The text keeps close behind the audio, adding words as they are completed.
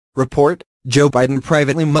Report, Joe Biden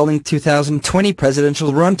privately mulling 2020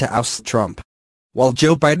 presidential run to oust Trump. While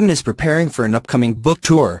Joe Biden is preparing for an upcoming book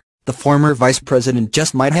tour, the former vice president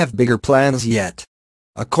just might have bigger plans yet.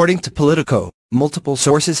 According to Politico, multiple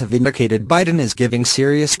sources have indicated Biden is giving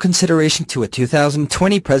serious consideration to a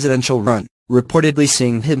 2020 presidential run, reportedly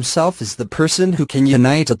seeing himself as the person who can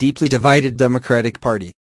unite a deeply divided Democratic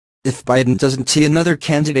Party. If Biden doesn't see another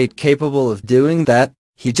candidate capable of doing that,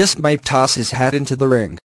 he just might toss his hat into the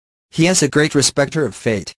ring. He is a great respecter of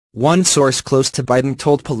fate, one source close to Biden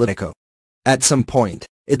told Politico. At some point,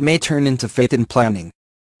 it may turn into fate in planning.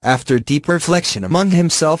 After deep reflection among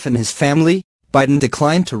himself and his family, Biden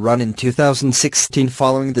declined to run in 2016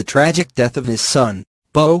 following the tragic death of his son,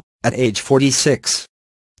 Beau, at age 46.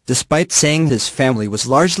 Despite saying his family was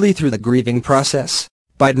largely through the grieving process,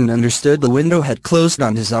 Biden understood the window had closed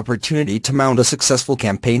on his opportunity to mount a successful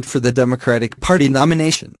campaign for the Democratic Party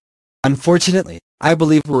nomination. Unfortunately, I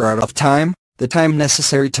believe we're out of time, the time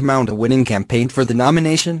necessary to mount a winning campaign for the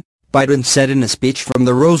nomination, Biden said in a speech from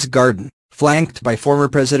the Rose Garden, flanked by former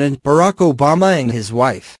President Barack Obama and his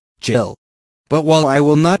wife, Jill. But while I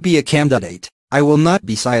will not be a candidate, I will not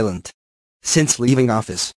be silent. Since leaving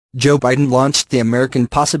office, Joe Biden launched the American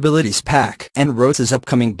Possibilities PAC and wrote his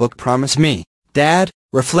upcoming book Promise Me, Dad,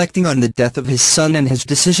 reflecting on the death of his son and his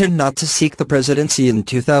decision not to seek the presidency in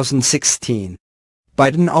 2016.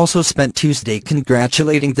 Biden also spent Tuesday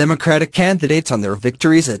congratulating Democratic candidates on their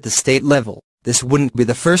victories at the state level. This wouldn't be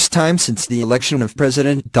the first time since the election of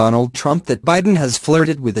President Donald Trump that Biden has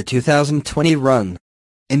flirted with a 2020 run.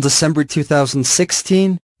 In December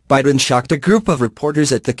 2016, Biden shocked a group of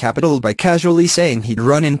reporters at the Capitol by casually saying he'd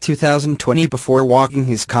run in 2020 before walking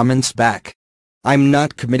his comments back. "I'm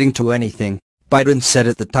not committing to anything," Biden said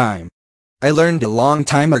at the time. "I learned a long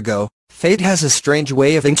time ago, fate has a strange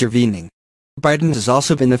way of intervening." Biden has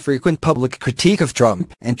also been a frequent public critique of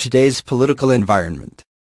Trump and today's political environment.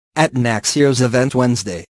 At an Axios event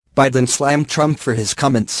Wednesday, Biden slammed Trump for his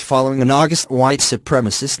comments following an August white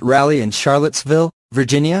supremacist rally in Charlottesville,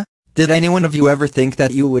 Virginia. "Did anyone of you ever think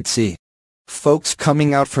that you would see folks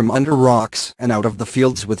coming out from under rocks and out of the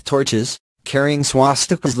fields with torches, carrying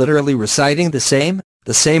swastikas, literally reciting the same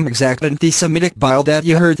exact anti-Semitic bile that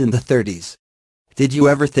you heard in the 30s? Did you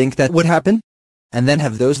ever think that would happen? And then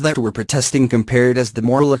have those that were protesting compared as the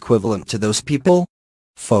moral equivalent to those people?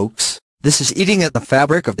 Folks, this is eating at the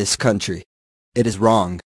fabric of this country. It is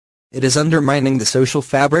wrong. It is undermining the social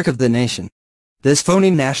fabric of the nation. This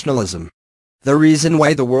phony nationalism. The reason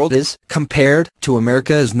why the world is compared to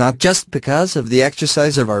America is not just because of the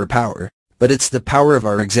exercise of our power, but it's the power of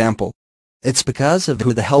our example. It's because of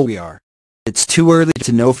who the hell we are. It's too early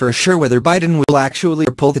to know for sure whether Biden will actually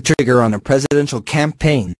pull the trigger on a presidential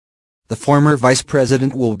campaign. The former vice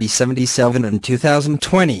president will be 77 in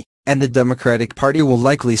 2020, and the Democratic Party will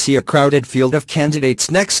likely see a crowded field of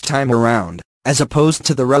candidates next time around, as opposed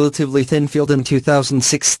to the relatively thin field in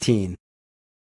 2016.